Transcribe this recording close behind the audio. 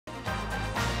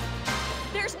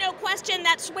question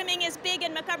that swimming is big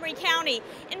in Montgomery County.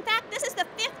 In fact, this is the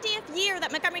 50th year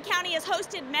that Montgomery County has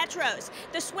hosted Metros,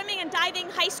 the Swimming and Diving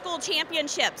High School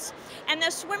Championships. And the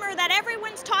swimmer that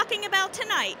everyone's talking about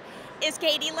tonight is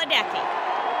Katie Ledecky.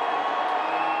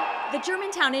 The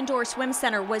Germantown Indoor Swim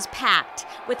Center was packed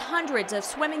with hundreds of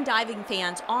swimming diving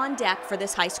fans on deck for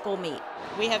this high school meet.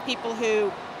 We have people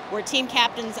who were team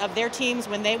captains of their teams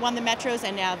when they won the Metros,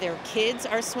 and now their kids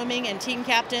are swimming and team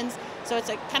captains. So it's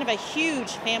a kind of a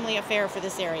huge family affair for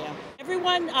this area.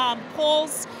 Everyone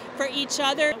pulls for each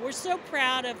other. We're so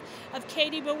proud of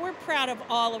Katie, but we're proud of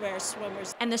all of our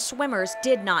swimmers. And the swimmers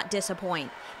did not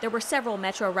disappoint. There were several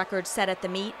Metro records set at the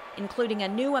meet, including a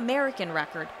new American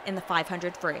record in the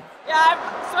 500 free. Yeah,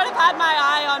 I've sort of had my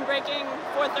eye on breaking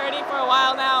 4:30 for a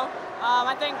while now.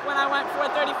 I think when I went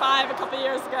 4:35 a couple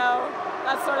years ago,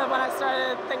 that's sort of when I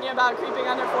started thinking about creeping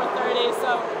under 4:30.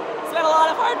 So it's been a lot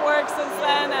of hard work since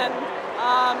then, and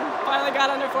finally got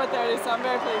under 4:30, so I'm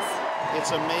very pleased.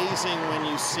 It's amazing when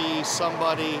you see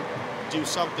somebody do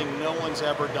something no one's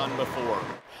ever done before.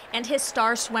 And his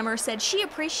star swimmer said she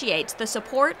appreciates the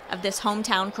support of this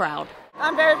hometown crowd.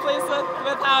 I'm very pleased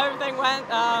with how everything went.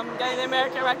 Getting the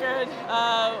American record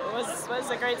was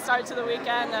a great start to the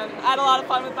weekend, and I had a lot of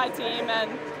fun with my team,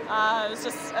 and it was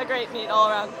just a great meet all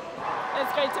around.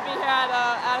 It's great to be here at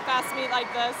a fast meet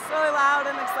like this. It's really loud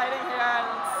and exciting here, and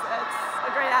it's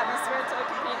a great atmosphere to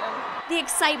compete in. The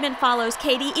excitement follows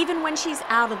Katie even when she's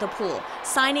out of the pool,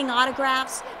 signing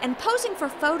autographs and posing for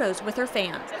photos with her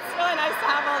fans. It's really nice to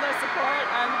have all their support,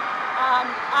 and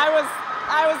I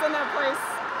was in their place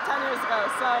 10 years ago,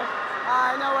 so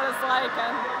I know what it's like,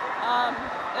 and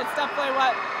it's definitely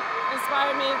what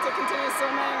inspired me to continue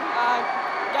swimming,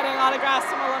 getting autographs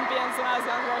from Olympians when I was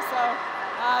younger, so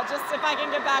just if I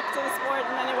can get back to the sport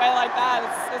in any way like that,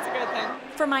 it's a good thing.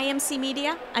 For my MC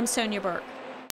Media, I'm Sonia Burke.